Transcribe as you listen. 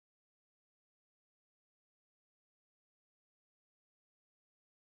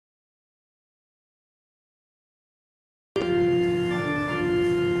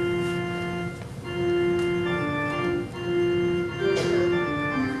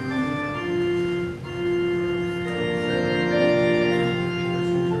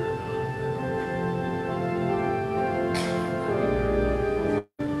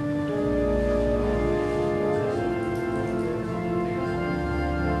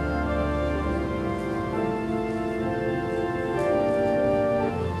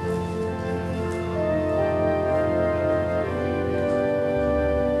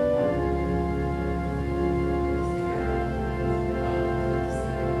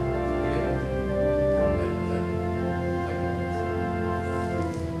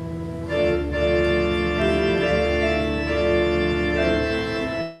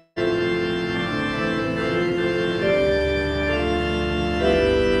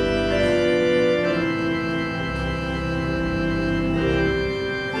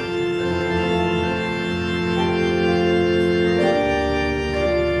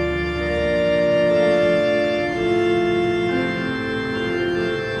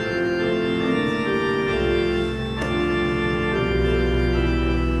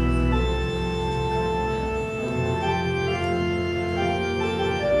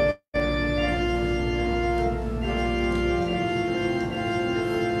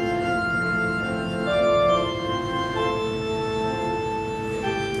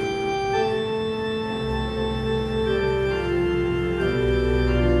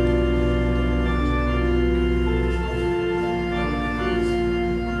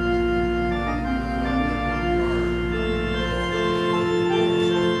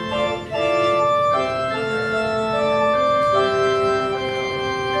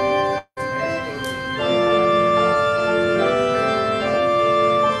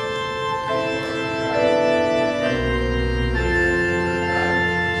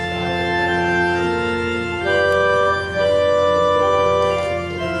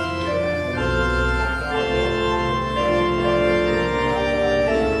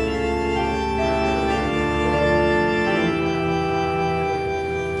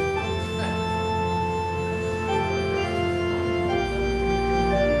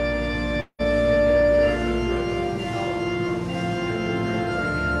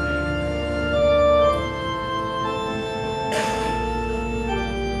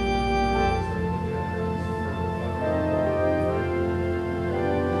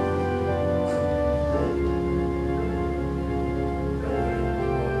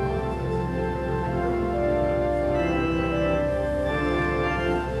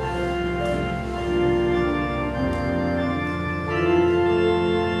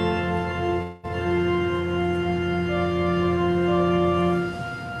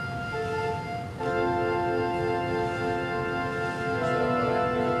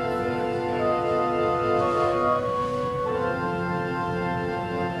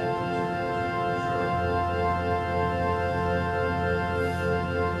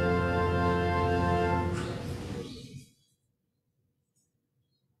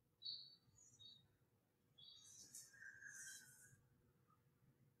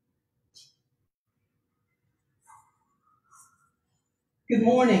Good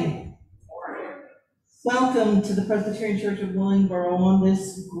morning. Welcome to the Presbyterian Church of Willingboro on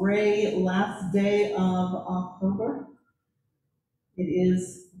this gray last day of October. It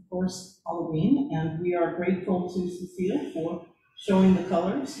is, of course, Halloween, and we are grateful to Cecile for showing the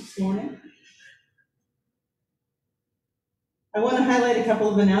colors this morning. I want to highlight a couple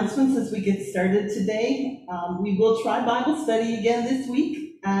of announcements as we get started today. We will try Bible study again this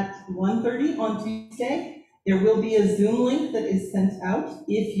week at 1:30 on Tuesday. There will be a Zoom link that is sent out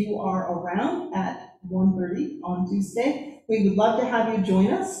if you are around at 1:30 on Tuesday. We would love to have you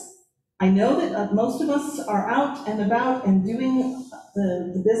join us. I know that most of us are out and about and doing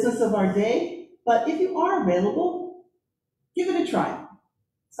the business of our day, but if you are available, give it a try.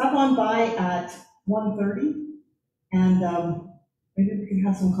 Stop on by at 1:30 and maybe we can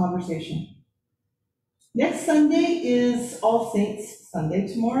have some conversation. Next Sunday is All Saints Sunday.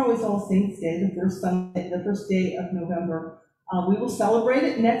 Tomorrow is All Saints Day, the first day of November. We will celebrate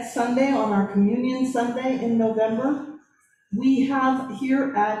it next Sunday on our Communion Sunday in November. We have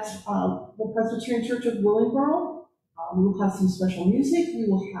here at the Presbyterian Church of Willingboro, we will have some special music. We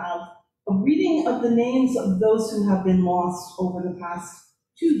will have a reading of the names of those who have been lost over the past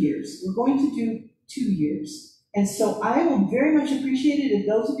 2 years. We're going to do 2 years. And so I will very much appreciate it if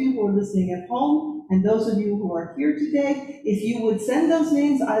those of you who are listening at home and those of you who are here today, if you would send those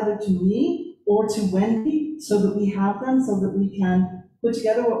names either to me or to Wendy so that we have them, so that we can put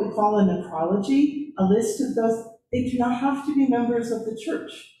together what we call a necrology, a list of those. They do not have to be members of the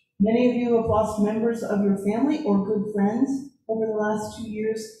church. Many of you have lost members of your family or good friends over the last 2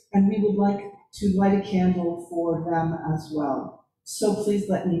 years, and we would like to light a candle for them as well. So please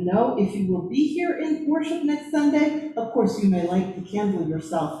let me know if you will be here in worship next Sunday. Of course, you may light the candle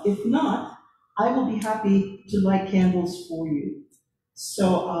yourself. If not, I will be happy to light candles for you.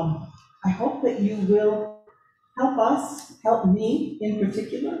 So I hope that you will help us, help me in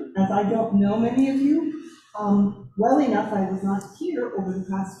particular, as I don't know many of you well enough. I was not here over the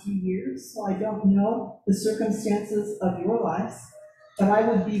past 2 years, so I don't know the circumstances of your lives. But I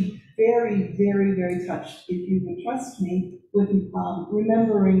would be very, very, very touched if you would trust me with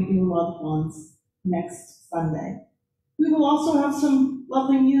remembering your loved ones next Sunday. We will also have some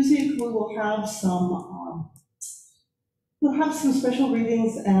lovely music. We will have some special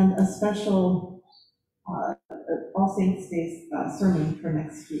readings and a special All Saints Day sermon for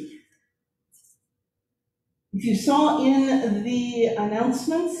next week. If you saw in the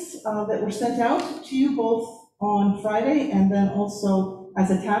announcements that were sent out to you both on Friday and then also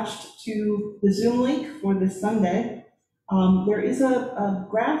as attached to the Zoom link for this Sunday, there is a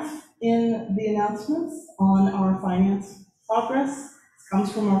graph in the announcements on our finance progress. It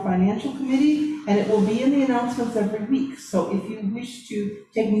comes from our financial committee, and it will be in the announcements every week. So if you wish to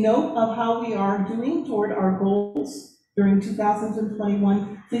take note of how we are doing toward our goals during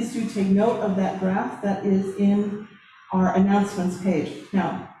 2021, please do take note of that graph that is in our announcements page.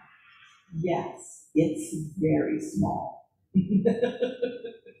 Now, yes, it's very small. It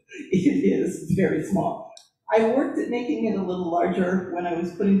is very small. I worked at making it a little larger when I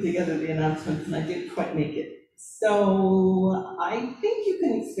was putting together the announcements, and I didn't quite make it. So I think you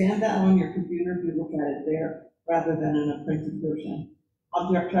can expand that on your computer if you look at it there, rather than in a printed version.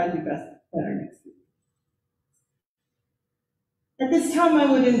 I'll try to do better next week. At this time, I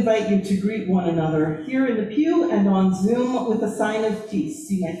would invite you to greet one another here in the pew and on Zoom with a sign of peace.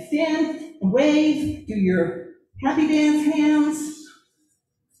 You may stand and wave, do your happy dance hands.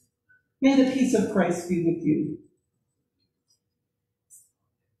 May the peace of Christ be with you.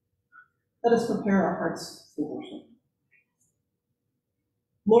 Let us prepare our hearts for worship.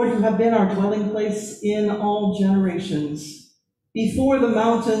 Lord, you have been our dwelling place in all generations. Before the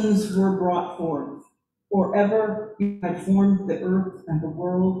mountains were brought forth, forever you had formed the earth and the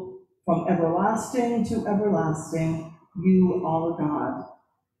world. From everlasting to everlasting, you are God.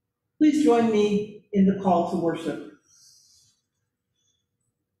 Please join me in the call to worship.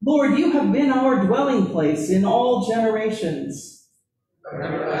 Lord, you have been our dwelling place in all generations. From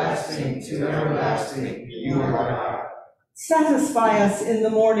everlasting to everlasting, you are God. Satisfy us in the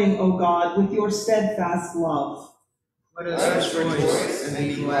morning, O God, with your steadfast love. Let us rejoice and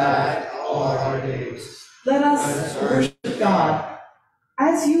be glad all our days. Let us worship God.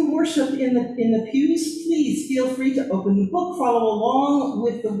 As you worship in the pews, please feel free to open the book, follow along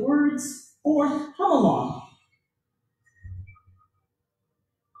with the words, or hum along.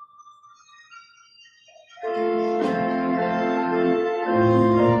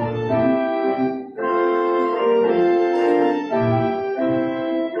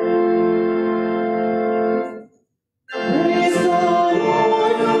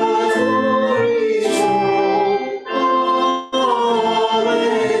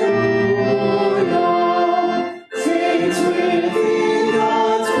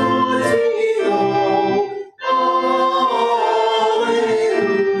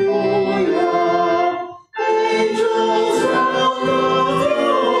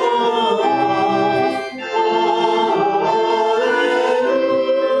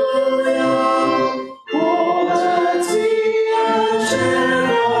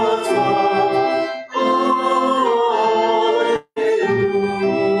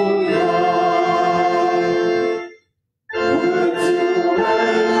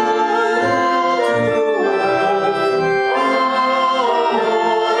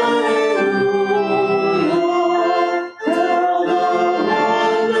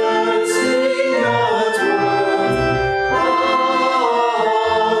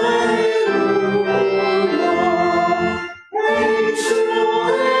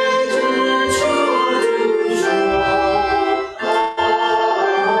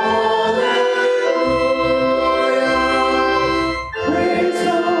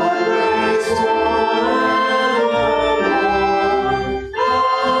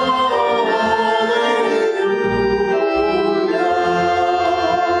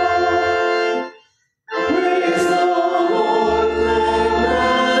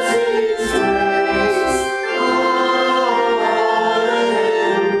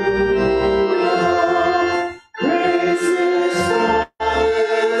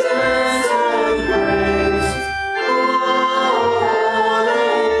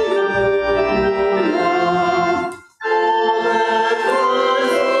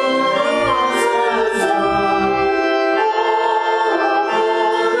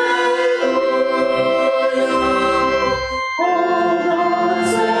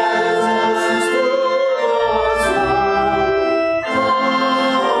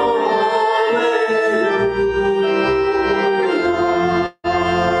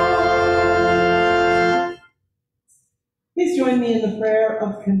 join me in the prayer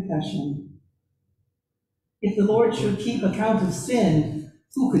of confession. If the Lord should keep account of sin,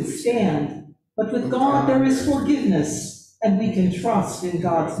 who could stand? But with God there is forgiveness, and we can trust in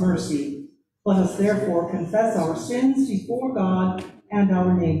God's mercy. Let us therefore confess our sins before God and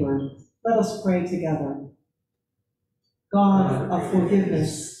our neighbor. Let us pray together. God of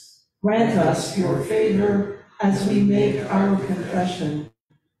forgiveness, grant us your favor as we make our confession.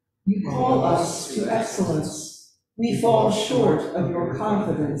 You call us to excellence. We fall short of your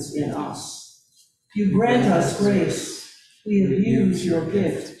confidence in us. You grant us grace. We abuse your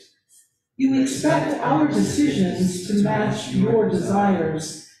gift. You expect our decisions to match your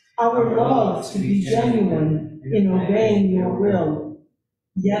desires, our love to be genuine in obeying your will.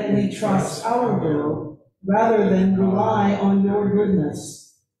 Yet we trust our will rather than rely on your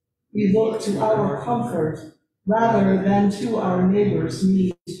goodness. We look to our comfort rather than to our neighbor's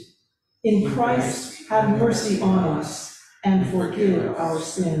need. In Christ, have mercy on us and forgive our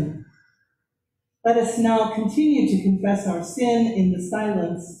sin. Let us now continue to confess our sin in the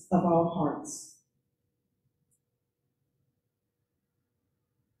silence of our hearts.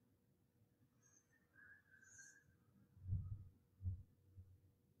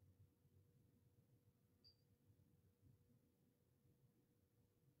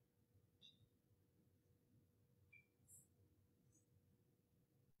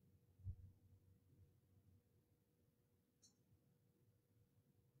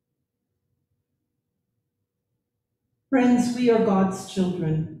 Friends, we are God's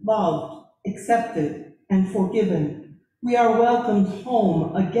children, loved, accepted, and forgiven. We are welcomed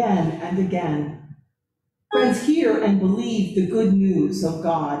home again and again. Friends, hear and believe the good news of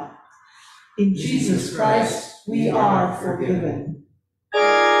God. In Jesus Christ, we are forgiven.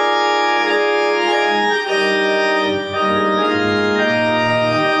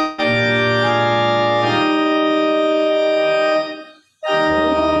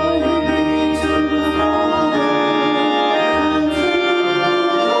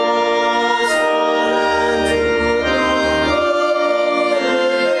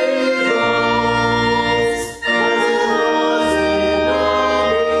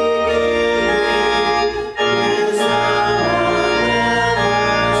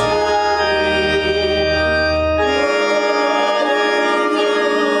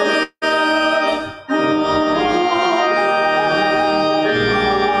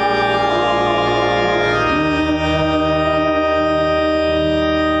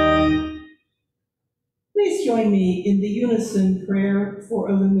 Please join me in the unison prayer for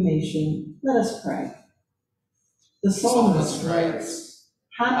illumination. Let us pray. The psalmist writes,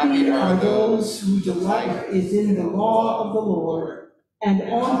 "Happy are those whose delight is in the law of the Lord, and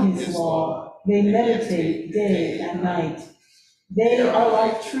on his law they meditate day and night. They are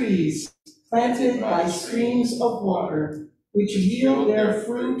like trees planted by streams of water, which yield their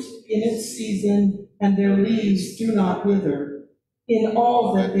fruit in its season, and their leaves do not wither. In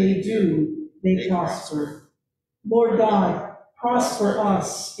all that they do, they prosper." Lord God, prosper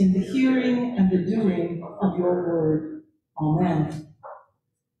us in the hearing and the doing of your word. Amen.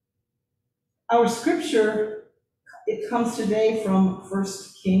 Our scripture, it comes today from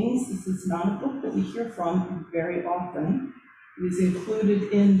 1 Kings. This is not a book that we hear from very often. It is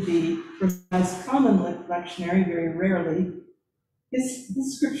included in the Revised Common Lectionary very rarely. This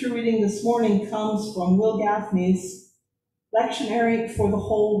scripture reading this morning comes from Will Gaffney's Lectionary for the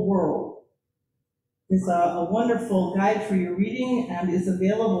Whole World. It's a wonderful guide for your reading and is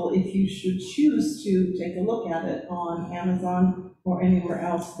available if you should choose to take a look at it on Amazon or anywhere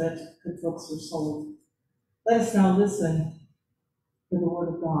else that good books are sold. Let us now listen to the word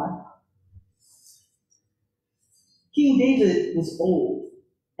of God. King David was old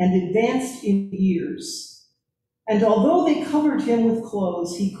and advanced in years, and although they covered him with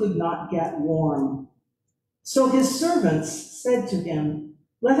clothes, he could not get warm. So his servants said to him,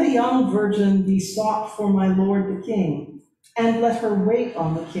 "Let a young virgin be sought for my lord the king, and let her wait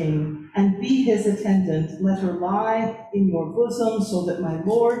on the king, and be his attendant. Let her lie in your bosom, so that my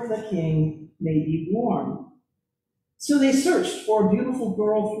lord the king may be warm." So they searched for a beautiful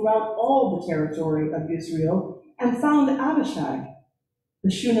girl throughout all the territory of Israel, and found Abishag,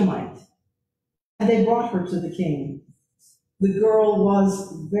 the Shunammite, and they brought her to the king. The girl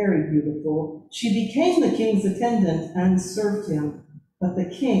was very beautiful. She became the king's attendant and served him, but the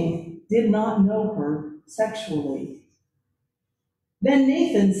king did not know her sexually. Then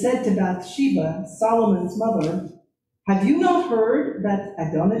Nathan said to Bathsheba, Solomon's mother, "Have you not heard that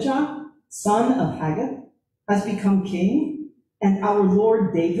Adonijah, son of Haggith, has become king, and our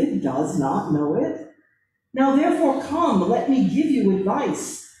Lord David does not know it? Now therefore come, let me give you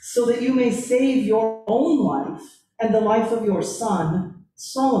advice, so that you may save your own life and the life of your son,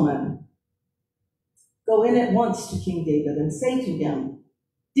 Solomon. Go in at once to King David and say to him,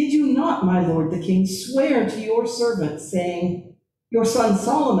 did you not, my lord the king, swear to your servant, saying, your son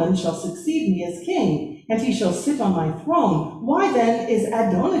Solomon shall succeed me as king, and he shall sit on my throne? Why then is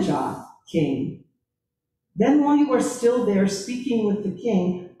Adonijah king? Then while you are still there speaking with the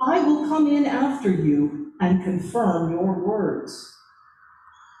king, I will come in after you and confirm your words.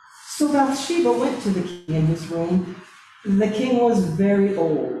 So Bathsheba went to the king in his room. The king was very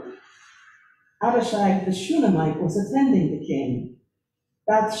old. Abishag the Shunammite was attending the king.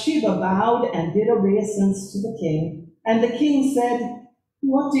 Bathsheba bowed and did obeisance to the king, and the king said,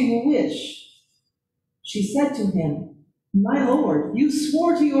 what do you wish? She said to him, my lord, you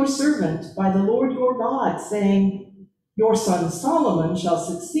swore to your servant by the Lord your God, saying, your son Solomon shall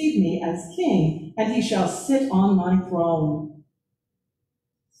succeed me as king, and he shall sit on my throne.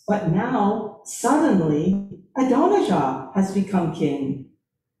 But now, suddenly, Adonijah has become king,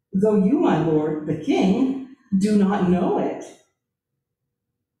 though you, my lord, the king, do not know it.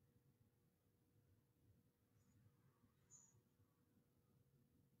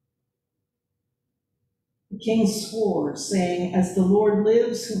 The king swore, saying, as the Lord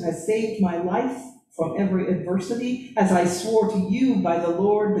lives, who has saved my life from every adversity, as I swore to you by the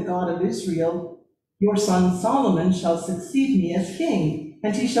Lord, the God of Israel, your son Solomon shall succeed me as king,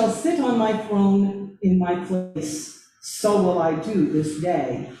 and he shall sit on my throne in my place. So will I do this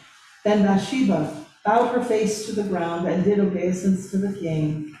day. Then Bathsheba bowed her face to the ground and did obeisance to the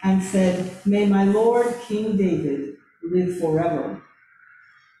king, and said, may my lord King David live forever.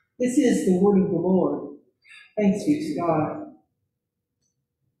 This is the word of the Lord. Thanks be to God.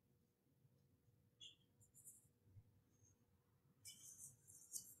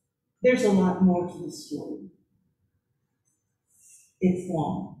 There's a lot more to the story. It's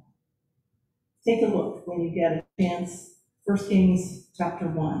long. Take a look when you get a chance. 1 Kings chapter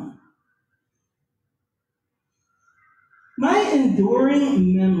 1. My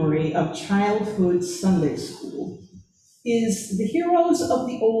enduring memory of childhood Sunday school is the heroes of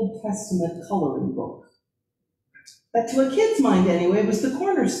the Old Testament coloring book. That, to a kid's mind anyway, was the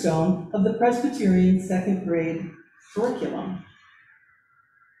cornerstone of the Presbyterian second grade curriculum.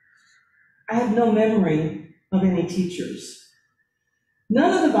 I have no memory of any teachers.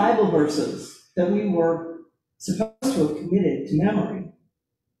 None of the Bible verses that we were supposed to have committed to memory.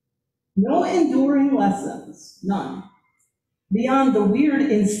 No enduring lessons, none, beyond the weird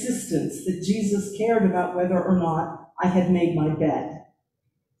insistence that Jesus cared about whether or not I had made my bed.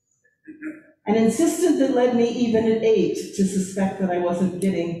 An insistence that led me even at 8 to suspect that I wasn't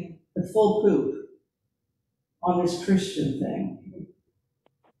getting the full poop on this Christian thing.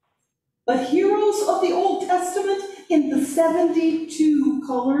 But heroes of the Old Testament in the 72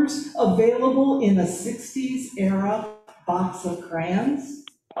 colors available in a 60s era box of crayons,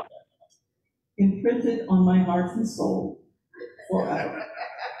 imprinted on my heart and soul forever.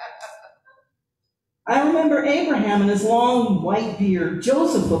 I remember Abraham and his long white beard,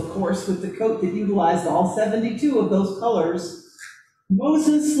 Joseph, of course, with the coat that utilized all 72 of those colors,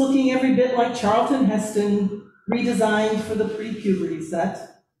 Moses looking every bit like Charlton Heston, redesigned for the pre-puberty set,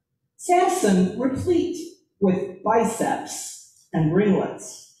 Samson replete with biceps and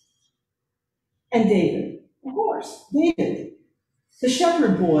ringlets, and David, of course, David, the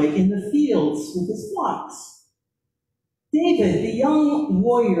shepherd boy in the fields with his flocks, David, the young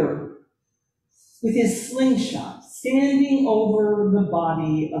warrior with his slingshot, standing over the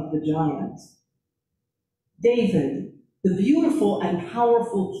body of the giant. David, the beautiful and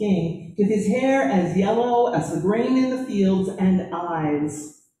powerful king, with his hair as yellow as the grain in the fields and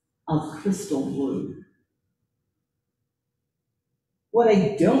eyes of crystal blue. What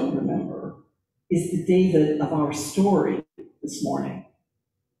I don't remember is the David of our story this morning.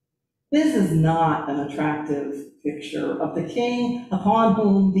 This is not an attractive picture of the king upon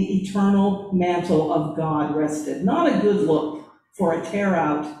whom the eternal mantle of God rested. Not a good look for a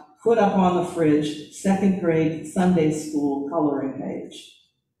tear-out, put up on the fridge, second grade Sunday school coloring page.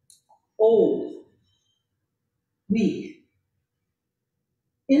 Old, weak,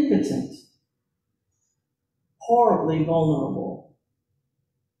 impotent, horribly vulnerable,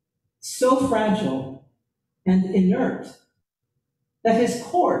 so fragile and inert that his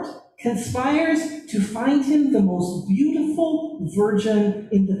court conspires to find him the most beautiful virgin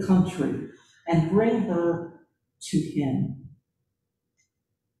in the country and bring her to him.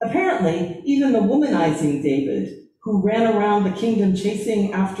 Apparently, even the womanizing David, who ran around the kingdom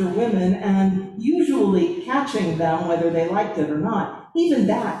chasing after women and usually catching them whether they liked it or not, even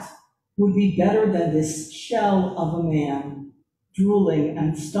that would be better than this shell of a man drooling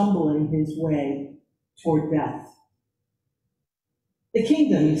and stumbling his way toward death. The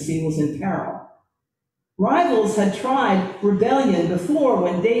kingdom, you see, was in peril. Rivals had tried rebellion before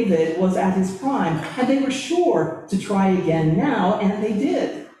when David was at his prime, and they were sure to try again now, and they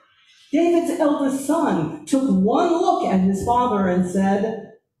did. David's eldest son took one look at his father and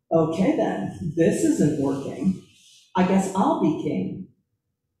said, "Okay then, this isn't working. I guess I'll be king."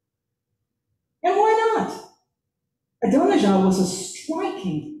 And why not? Adonijah was a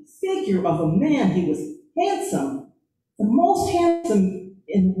striking figure of a man. He was handsome, the most handsome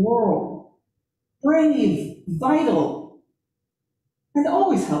in the world, brave, vital, and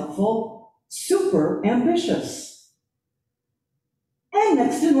always helpful, super ambitious. And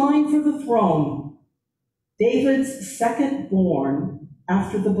next in line for the throne, David's second born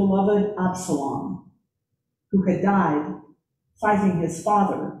after the beloved Absalom, who had died fighting his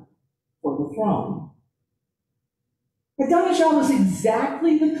father for the throne. Adonijah was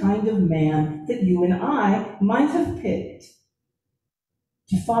exactly the kind of man that you and I might have picked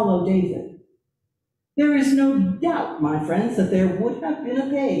to follow David. There is no doubt, my friends, that there would have been a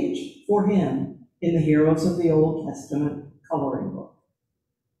page for him in the heroes of the Old Testament coloring book.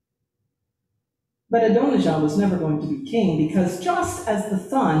 But Adonijah was never going to be king, because just as the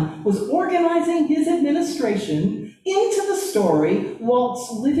son was organizing his administration, into the story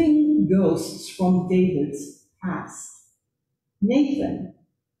waltz living ghosts from David's past. Nathan,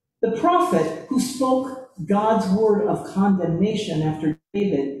 the prophet who spoke God's word of condemnation after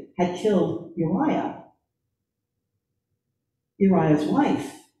David had killed Uriah. Uriah's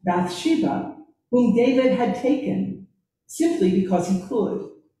wife, Bathsheba, whom David had taken simply because he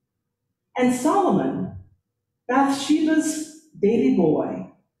could. And Solomon, Bathsheba's baby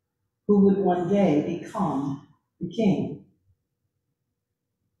boy, who would one day become the king.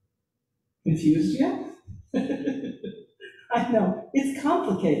 Confused yet? I know, it's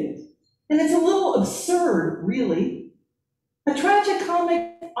complicated. And it's a little absurd, really. A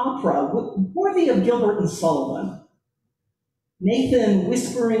tragicomic opera worthy of Gilbert and Sullivan. Nathan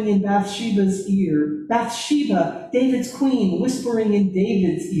whispering in Bathsheba's ear, Bathsheba, David's queen, whispering in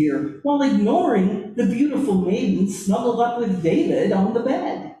David's ear, while ignoring the beautiful maiden snuggled up with David on the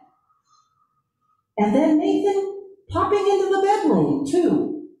bed. And then Nathan popping into the bedroom,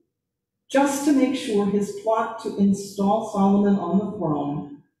 too, just to make sure his plot to install Solomon on the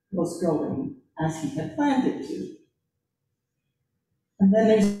throne was going as he had planned it to. And then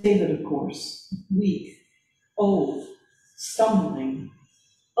there's David, of course, weak, old, stumbling,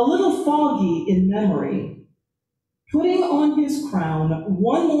 a little foggy in memory, putting on his crown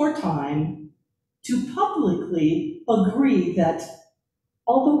one more time to publicly agree that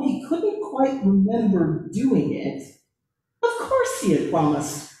although he couldn't quite remember doing it, of course he had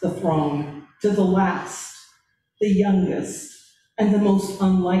promised the throne to the last, the youngest, and the most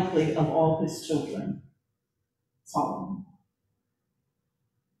unlikely of all his children, Solomon.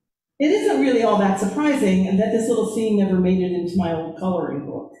 It isn't really all that surprising that this little scene never made it into my old coloring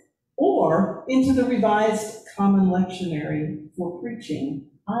book, or into the Revised Common Lectionary for Preaching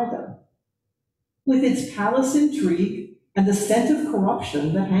either. With its palace intrigue and the scent of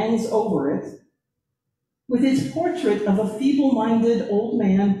corruption that hangs over it, with its portrait of a feeble-minded old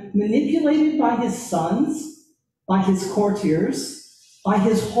man manipulated by his sons, by his courtiers, by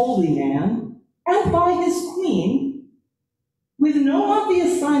his holy man, and by his queen, with no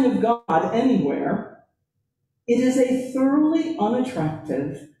obvious sign of God anywhere, it is a thoroughly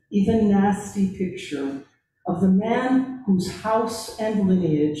unattractive, even nasty picture of the man whose house and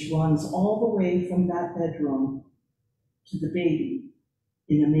lineage runs all the way from that bedroom to the baby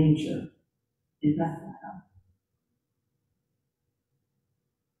in a manger in Bethlehem.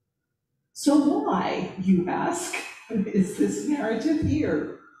 So why, you ask, is this narrative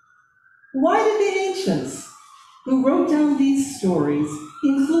here? Why did the ancients who wrote down these stories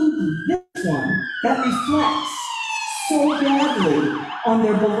include this one that reflects so badly on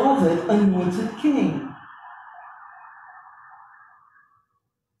their beloved anointed king?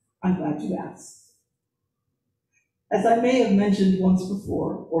 I'm glad you asked. As I may have mentioned once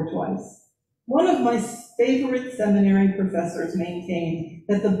before or twice, one of my favorite seminary professors maintained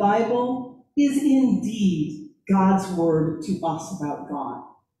that the Bible is indeed God's word to us about God.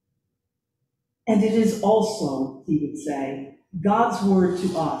 And it is also, he would say, God's word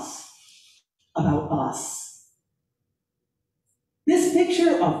to us about us. This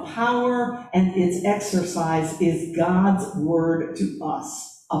picture of power and its exercise is God's word to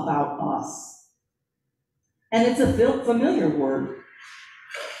us about us. And it's a familiar word.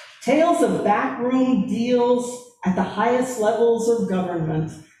 Tales of backroom deals at the highest levels of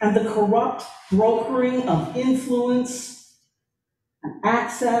government and the corrupt brokering of influence and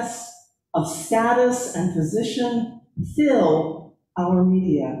access, of status and position fill our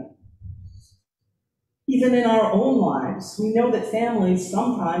media. Even in our own lives, we know that families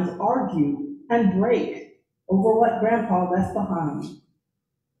sometimes argue and break over what grandpa left behind.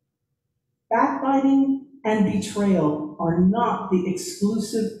 Backbiting and betrayal are not the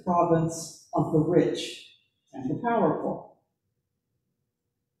exclusive province of the rich and the powerful.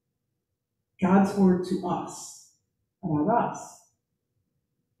 God's word to us about us.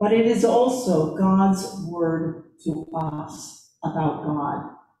 But it is also God's word to us about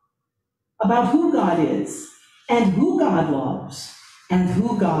God, about who God is, and who God loves, and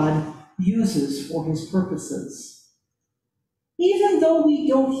who God uses for his purposes. Even though we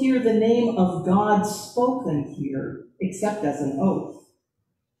don't hear the name of God spoken here, except as an oath,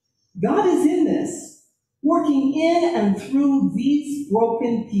 God is in this, working in and through these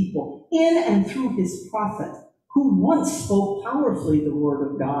broken people, in and through his prophet, who once spoke powerfully the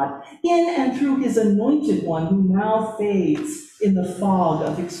word of God, in and through his anointed one, who now fades in the fog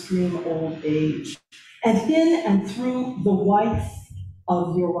of extreme old age, and in and through the wife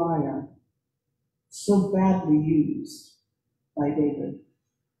of Uriah, so badly used by David.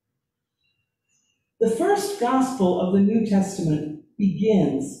 The first gospel of the New Testament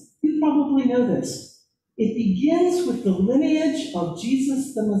begins, you probably know this, it begins with the lineage of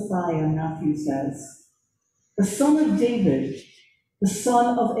Jesus the Messiah, Matthew says, the son of David, the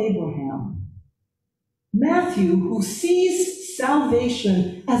son of Abraham. Matthew, who sees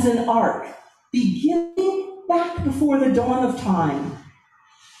salvation as an arc, beginning back before the dawn of time.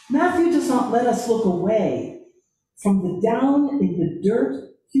 Matthew does not let us look away from the down in the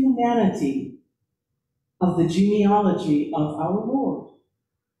dirt humanity of the genealogy of our Lord.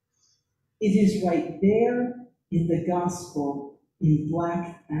 It is right there in the gospel in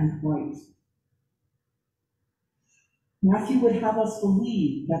black and white. Matthew would have us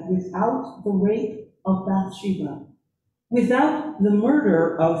believe that without the rape of Bathsheba, without the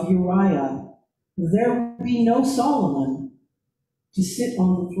murder of Uriah, there would be no Solomon to sit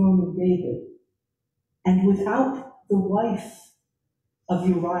on the throne of David. And without the wife of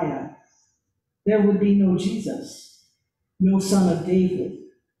Uriah, there would be no Jesus, no son of David,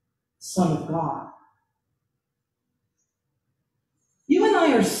 son of God. You and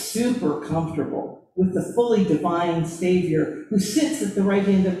I are super comfortable with the fully divine Savior who sits at the right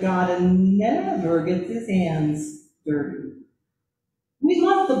hand of God and never gets his hands dirty. We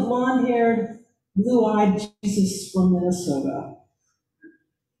love the blonde-haired, blue-eyed Jesus from Minnesota,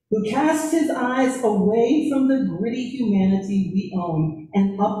 who casts his eyes away from the gritty humanity we own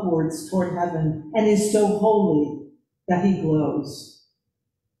and upwards toward heaven, and is so holy that he glows.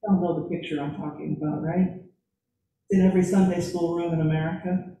 You all know the picture I'm talking about, right? It's in every Sunday school room in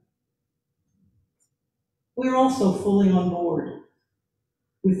America. We're also fully on board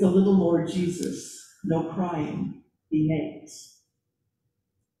with the little Lord Jesus, no crying he makes.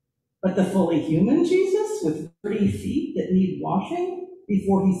 But the fully human Jesus with dirty feet that need washing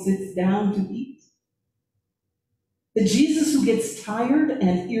before he sits down to eat? The Jesus who gets tired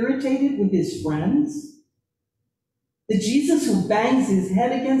and irritated with his friends? The Jesus who bangs his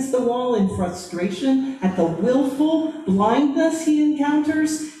head against the wall in frustration at the willful blindness he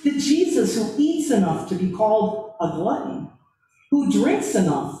encounters? The Jesus who eats enough to be called a glutton? Who drinks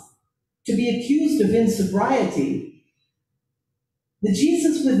enough to be accused of insobriety? The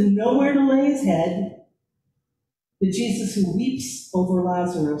Jesus with nowhere to lay his head? The Jesus who weeps over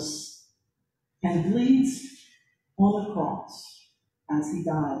Lazarus and bleeds on the cross as he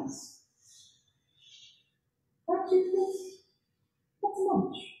dies? That Jesus? That's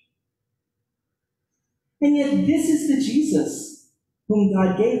much. And yet this is the Jesus whom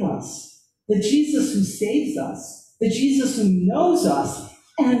God gave us, the Jesus who saves us, the Jesus who knows us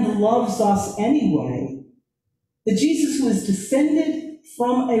and loves us anyway, the Jesus who is descended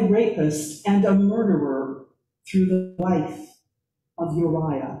from a rapist and a murderer through the life of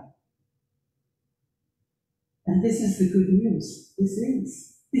Uriah. And this is the good news. This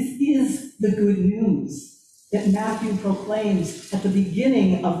is the good news that Matthew proclaims at the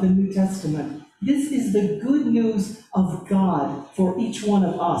beginning of the New Testament. This is the good news of God for each one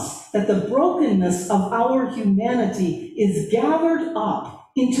of us, that the brokenness of our humanity is gathered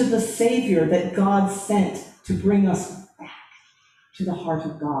up into the Savior that God sent to bring us back to the heart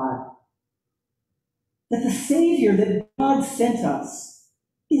of God. That the Savior that God sent us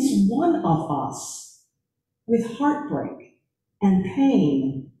is one of us, with heartbreak and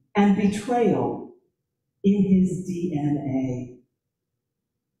pain and betrayal in his DNA.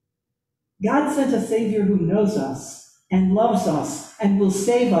 God sent a Savior who knows us and loves us and will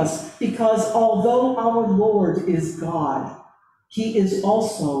save us, because although our Lord is God, he is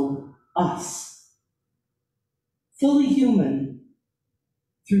also us. Fully human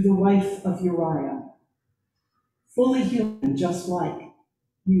through the wife of Uriah, fully human, just like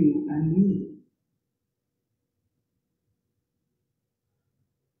you and me.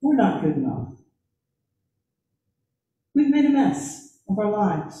 We're not good enough. We've made a mess of our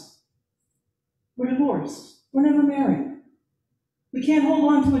lives. We're divorced. We're never married. We can't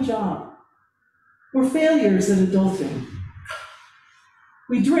hold on to a job. We're failures at adulting.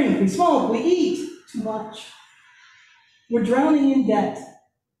 We drink, we smoke, we eat too much. We're drowning in debt.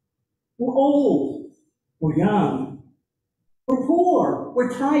 We're old. We're young. We're poor.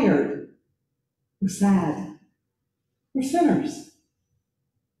 We're tired. We're sad. We're sinners.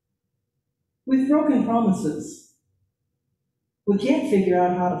 We've broken promises. We can't figure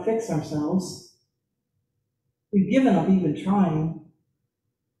out how to fix ourselves. We've given up even trying.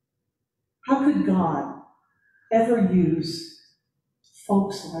 How could God ever use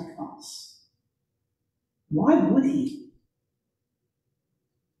folks like us? Why would he?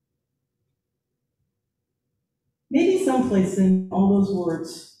 Maybe someplace in all those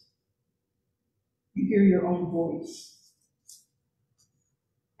words, you hear your own voice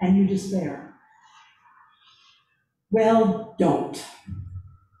and you despair. Well, don't.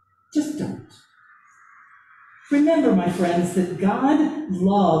 Just don't. Remember, my friends, that God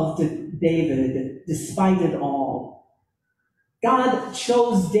loved David despite it all. God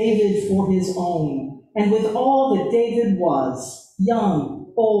chose David for his own, and with all that David was,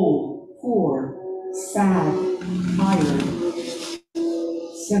 young, old, poor, sad, tired,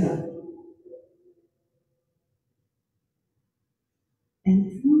 sinner.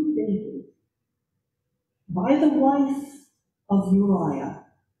 And through David, by the wife of Uriah,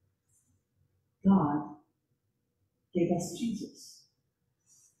 God gave us Jesus.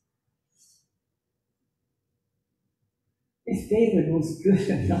 If David was good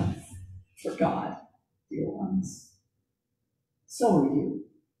enough for God, dear ones, so are you.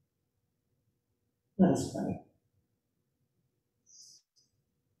 Let us pray.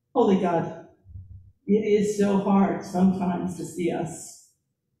 Holy God, it is so hard sometimes to see us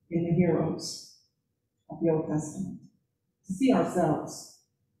in the heroes of the Old Testament, to see ourselves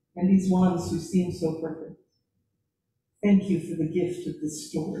and these ones who seem so perfect. Thank you for the gift of this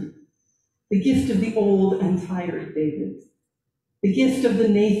story, the gift of the old and tired David, the gift of the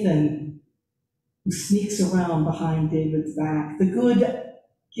Nathan who sneaks around behind David's back, the good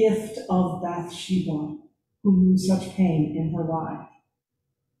gift of Bathsheba who knew such pain in her life.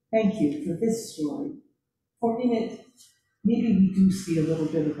 Thank you for this story, for in it, maybe we do see a little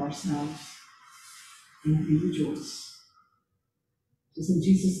bit of ourselves, and we rejoice. It is in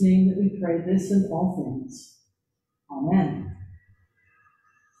Jesus' name that we pray this and all things. Amen.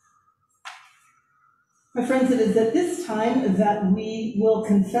 My friends, it is at this time that we will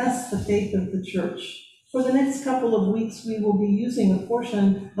confess the faith of the church. For the next couple of weeks, we will be using a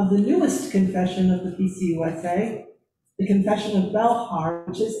portion of the newest confession of the PCUSA, the Confession of Belhar,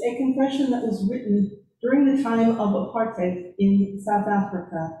 which is a confession that was written during the time of apartheid in South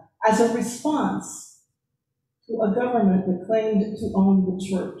Africa as a response to a government that claimed to own the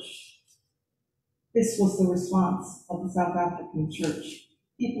church. This was the response of the South African church.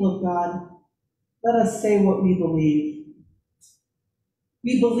 People of God, let us say what we believe.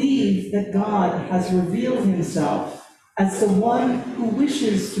 We believe that God has revealed himself as the one who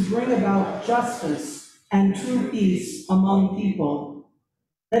wishes to bring about justice and true peace among people.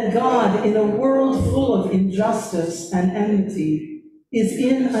 That God, in a world full of injustice and enmity, is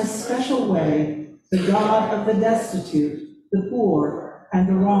in a special way the God of the destitute, the poor, and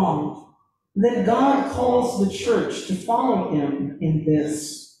the wronged. That God calls the church to follow him in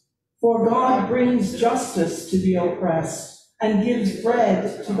this. For God brings justice to the oppressed and gives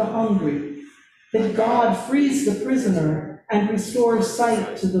bread to the hungry. That God frees the prisoner and restores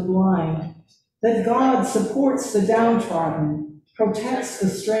sight to the blind. That God supports the downtrodden, protects the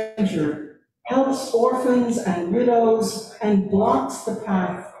stranger, helps orphans and widows, and blocks the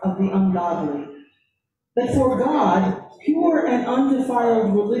path of the ungodly. That for God, pure and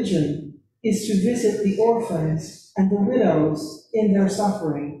undefiled religion is to visit the orphans and the widows in their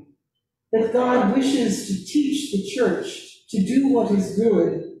suffering. That God wishes to teach the church to do what is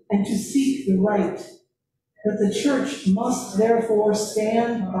good and to seek the right. That the church must therefore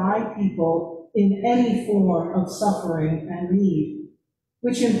stand by people in any form of suffering and need,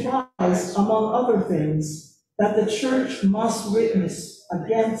 which implies, among other things, that the church must witness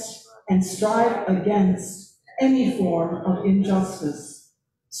against and strive against any form of injustice,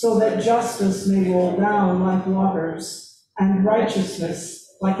 so that justice may roll down like waters and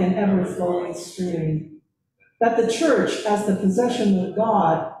righteousness like an ever-flowing stream. That the church, as the possession of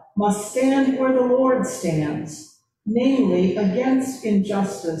God, must stand where the Lord stands, namely against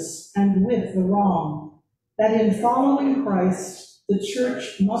injustice and with the wrong, that in following Christ, the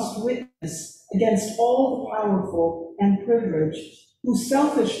church must witness against all the powerful and privileged who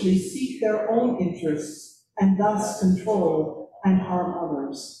selfishly seek their own interests and thus control and harm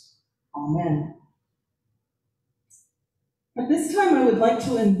others. Amen. At this time, I would like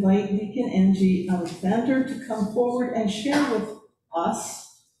to invite Deacon Angie Alexander to come forward and share with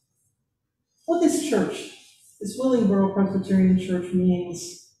us what this church, this Willingboro Presbyterian Church,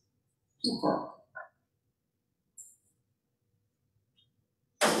 means to her.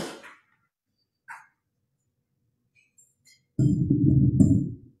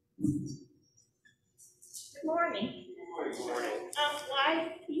 Good morning.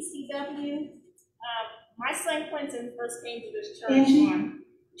 Why PCW? My son Quentin first came to this church Angie, on.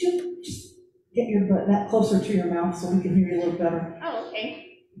 could you just get your butt that closer to your mouth so we can hear you a little better? Oh,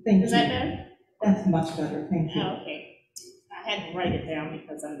 okay. Thank you. Is that better? That's much better, thank you. Oh, okay. I had to write it down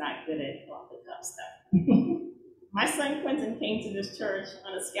because I'm not good at off the cuff stuff. My son Quentin came to this church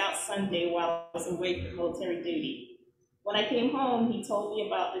on a Scout Sunday while I was away for military duty. When I came home, he told me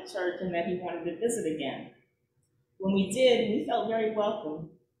about the church and that he wanted to visit again. When we did, we felt very welcome.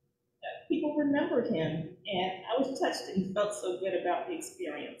 People remembered him, and I was touched and he felt so good about the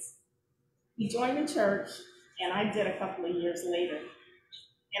experience. He joined the church, and I did a couple of years later.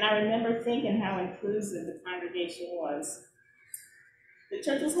 And I remember thinking how inclusive the congregation was. The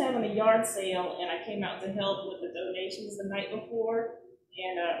church was having a yard sale, and I came out to help with the donations the night before.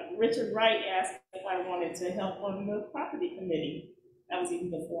 And Richard Wright asked if I wanted to help on the property committee. That was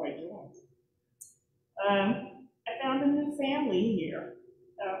even before I joined. I found a new family here.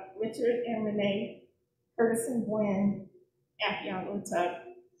 Richard and Renee, Curtis and Gwen, Affion Utuck,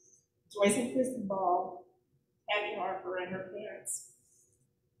 Joyce and Kristen Ball, Abby Harper and her parents.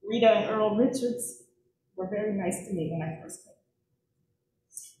 Rita and Earl Richards were very nice to me when I first came.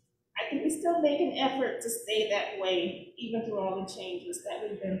 I think we still make an effort to stay that way, even through all the changes that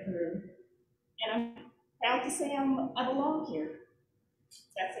we've been through. And I'm proud to say I belong here.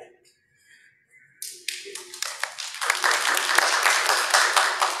 That's it.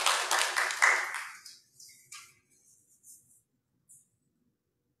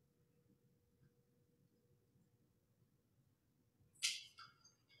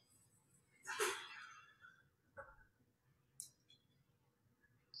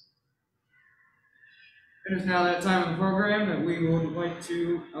 It is now that time of the program that we would like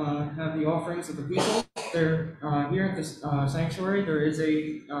to have the offerings of the people. They're here at this sanctuary. There is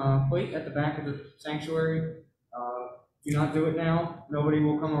a plate at the back of the sanctuary. Do not do it now. Nobody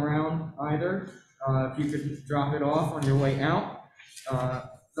will come around either. If you could drop it off on your way out.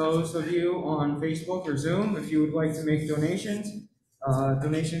 Those of you on Facebook or Zoom, if you would like to make donations,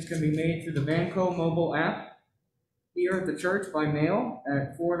 donations can be made through the Vanco mobile app here at the church by mail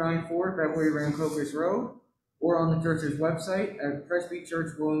at 494 Beverly Rancocas Road, or on the church's website at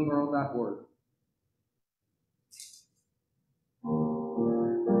presbychurchwillingboro.org.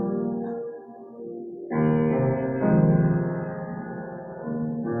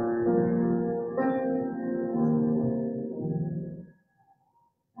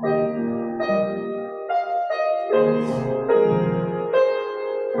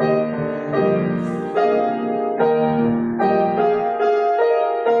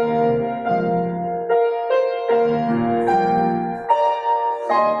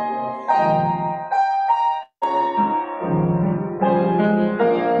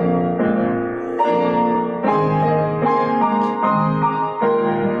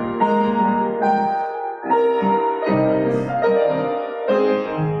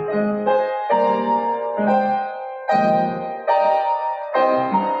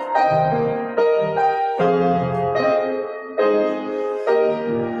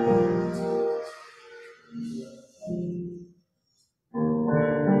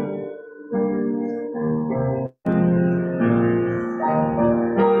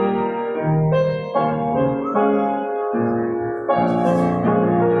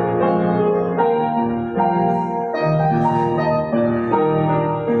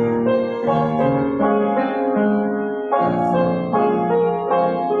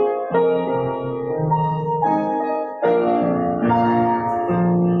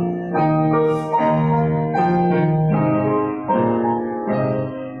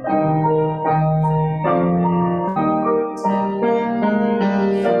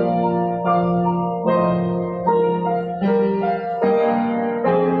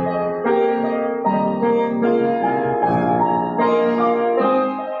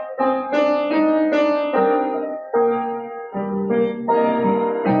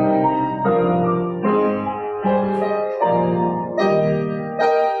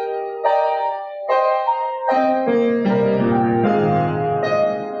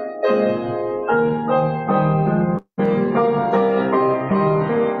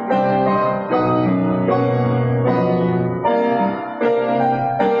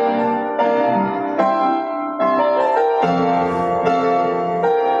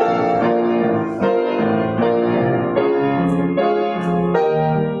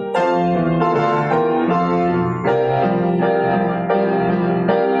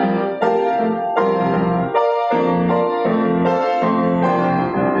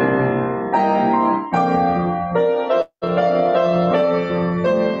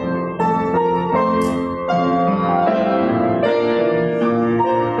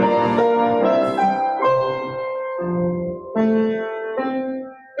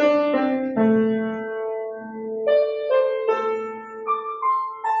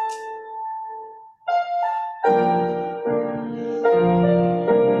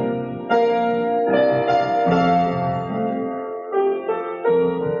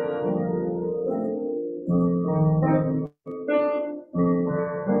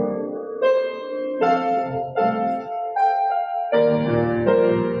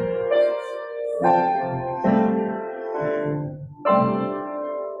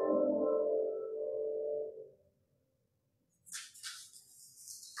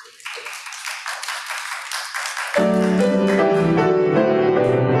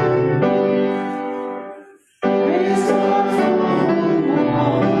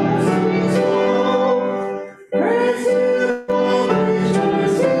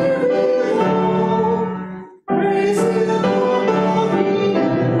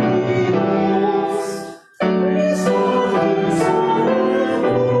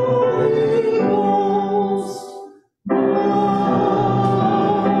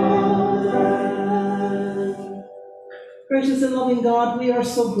 Gracious and loving God, we are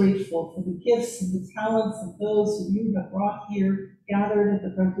so grateful for the gifts and the talents of those who you have brought here, gathered at the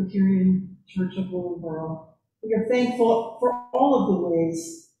Presbyterian Church of Willingboro. We are thankful for all of the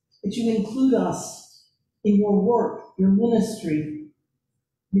ways that you include us in your work, your ministry.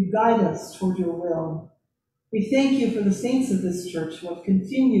 You guide us toward your will. We thank you for the saints of this church who have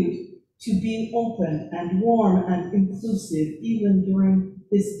continued to be open and warm and inclusive even during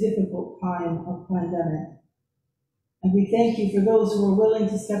this difficult time of pandemic. And we thank you for those who are willing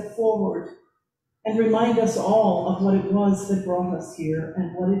to step forward and remind us all of what it was that brought us here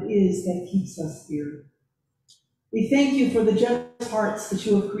and what it is that keeps us here. We thank you for the generous hearts that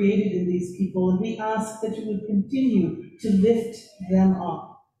you have created in these people, and we ask that you would continue to lift them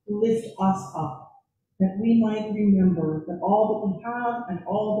up, lift us up, that we might remember that all that we have and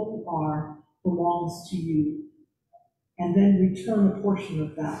all that we are belongs to you, and then return a portion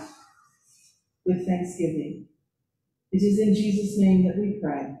of that with thanksgiving. It is in Jesus' name that we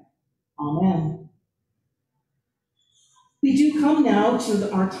pray. Amen. We do come now to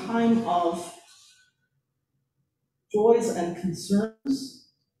our time of joys and concerns.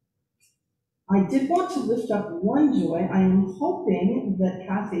 I did want to lift up one joy. I am hoping that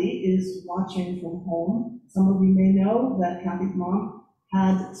Kathy is watching from home. Some of you may know that Kathy's mom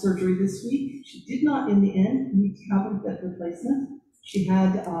had surgery this week. She did not, in the end, need to have a hip replacement. They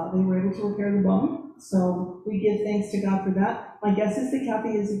were able to repair the bone, so we give thanks to God for that. My guess is that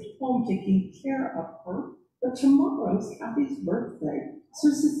Kathy is at home taking care of her, but tomorrow's Kathy's birthday. So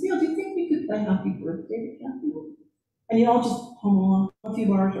Cecile, do you think we could play happy birthday to Kathy? And you all just hum along a few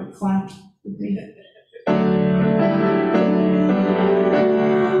bars or clap with me. Happy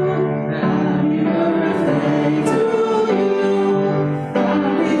birthday to you.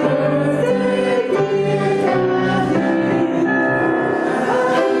 Happy birthday, dear Kathy.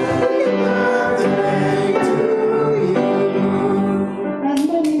 Happy birthday to you. And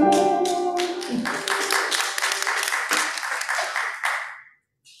many more.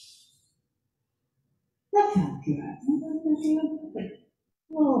 That sounds good.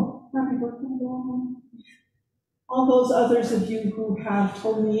 Oh, happy birthday, Mom. All those others of you who have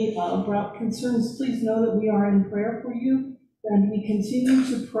told me about concerns, please know that we are in prayer for you, and we continue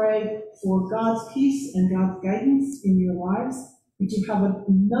to pray for God's peace and God's guidance in your lives. We do have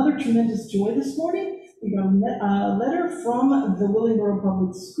another tremendous joy this morning. We got a letter from the Willingboro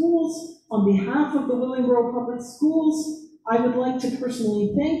Public Schools. On behalf of the Willingboro Public Schools, I would like to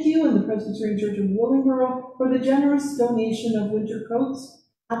personally thank you and the Presbyterian Church of Willingboro for the generous donation of winter coats,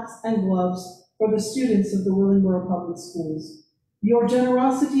 hats, and gloves for the students of the Willingboro Public Schools. Your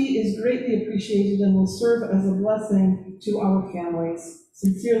generosity is greatly appreciated and will serve as a blessing to our families.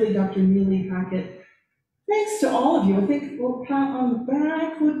 Sincerely, Dr. Neely Hackett. Thanks to all of you. I think a pat on the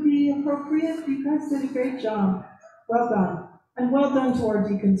back would be appropriate. You guys did a great job. Well done. And well done to our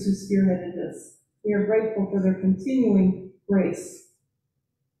deacons who spearheaded this. We are grateful for their continuing grace.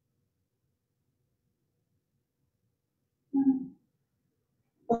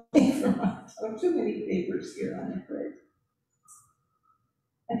 Too many papers here, I'm afraid.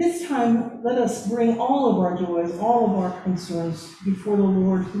 At this time, let us bring all of our joys, all of our concerns before the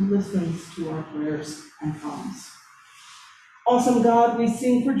Lord who listens to our prayers and comes. Awesome God, we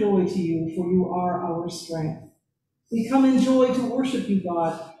sing for joy to you, for you are our strength. We come in joy to worship you,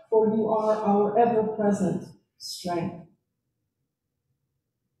 God, for you are our ever-present strength.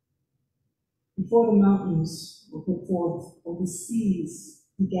 Before the mountains were put forth, or the seas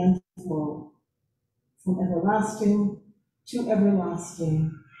began to flow, from everlasting to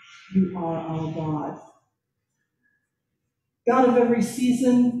everlasting, you are our God. God of every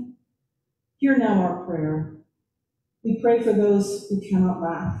season, hear now our prayer. We pray for those who cannot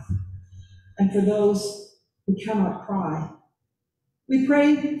laugh, and for those who cannot cry. We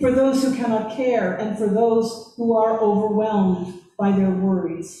pray for those who cannot care, and for those who are overwhelmed by their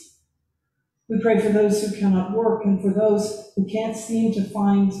worries. We pray for those who cannot work, and for those who can't seem to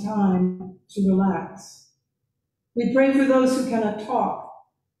find time to relax. We pray for those who cannot talk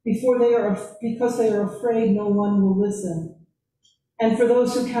because they are afraid no one will listen, and for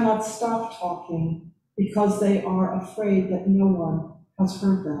those who cannot stop talking because they are afraid that no one has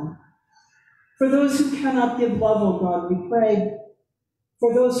heard them. For those who cannot give love, O God, we pray.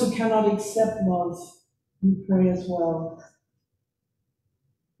 For those who cannot accept love, we pray as well.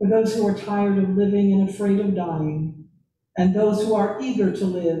 For those who are tired of living and afraid of dying, and those who are eager to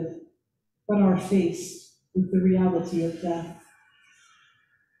live, but are faced with the reality of death.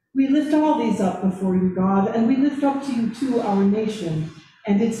 We lift all these up before you, God, and we lift up to you too our nation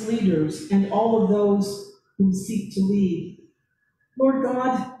and its leaders and all of those who seek to lead. Lord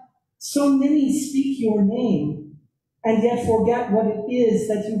God, so many speak your name and yet forget what it is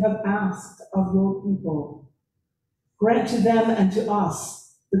that you have asked of your people. Grant to them and to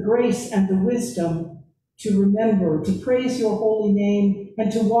us the grace and the wisdom to remember, to praise your holy name,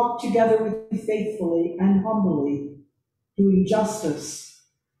 and to walk together with you faithfully and humbly, doing justice,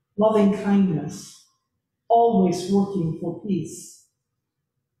 loving kindness, always working for peace.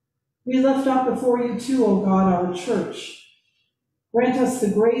 We lift up before you too, O God, our church. Grant us the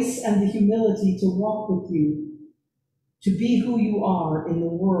grace and the humility to walk with you, to be who you are in the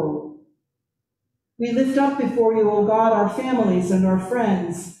world. We lift up before you, O God, our families and our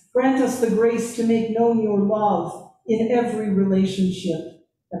friends. Grant us the grace to make known your love in every relationship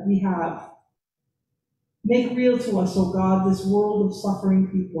that we have. Make real to us, O God, this world of suffering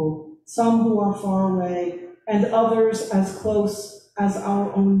people, some who are far away, and others as close as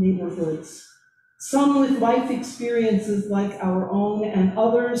our own neighborhoods. Some with life experiences like our own, and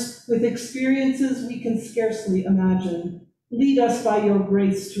others with experiences we can scarcely imagine. Lead us by your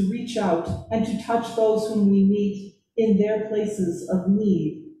grace to reach out and to touch those whom we meet in their places of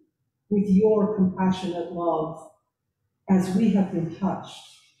need with your compassionate love, as we have been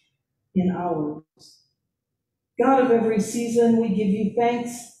touched in ours. God of every season, we give you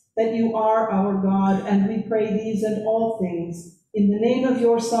thanks that you are our God, and we pray these and all things in the name of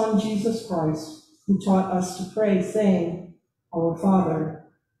your Son, Jesus Christ, who taught us to pray, saying, Our Father,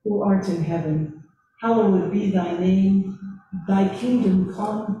 who art in heaven, hallowed be thy name. Thy kingdom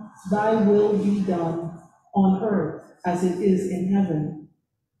come, thy will be done, on earth as it is in heaven.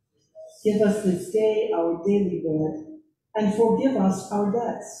 Give us this day our daily bread, and forgive us our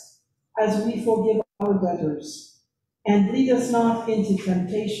debts, as we forgive our debtors. And lead us not into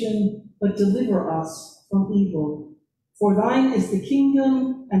temptation, but deliver us from evil. For thine is the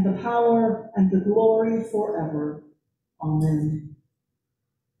kingdom, and the power, and the glory forever. Amen.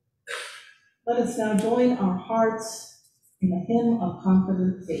 Let us now join our hearts in a hymn of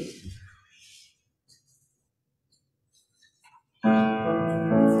confident faith.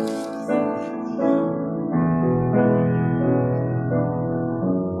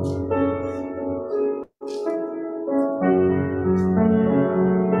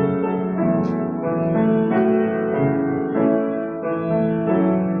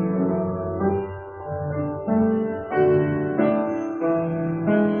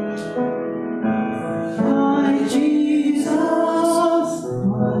 My Jesus,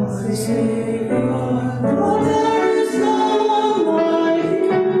 my Savior, for there is no one like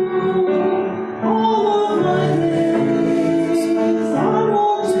you. All of my days I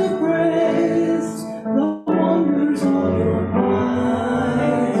want to praise the wonders of your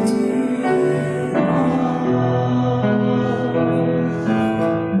mighty love.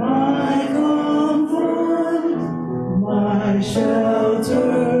 My comfort, my shelter,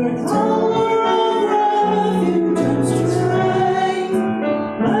 tower of refuge and strength,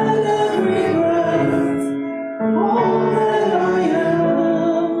 let every breath, all that I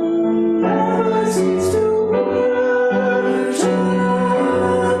am, never cease to worship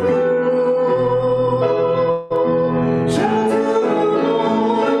you. Shout to the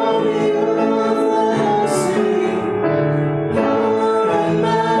Lord of the earth, let us sing, power and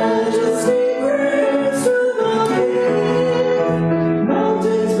majesty, praise to the King.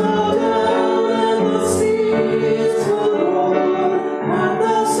 Mountains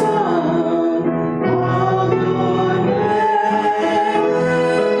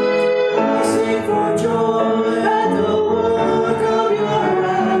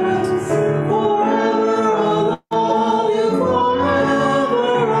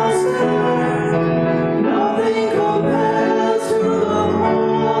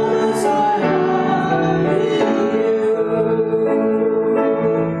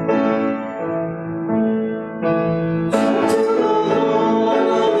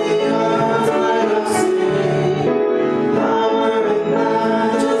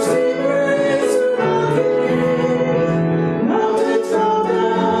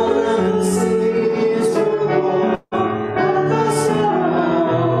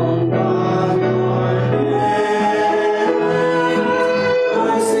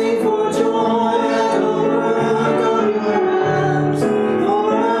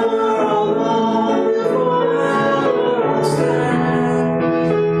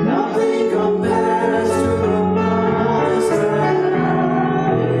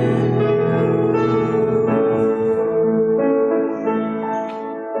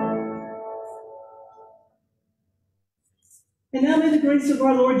grace of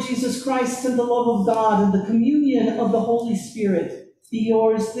our Lord Jesus Christ and the love of God and the communion of the Holy Spirit be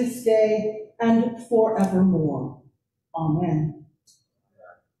yours this day and forevermore. Amen.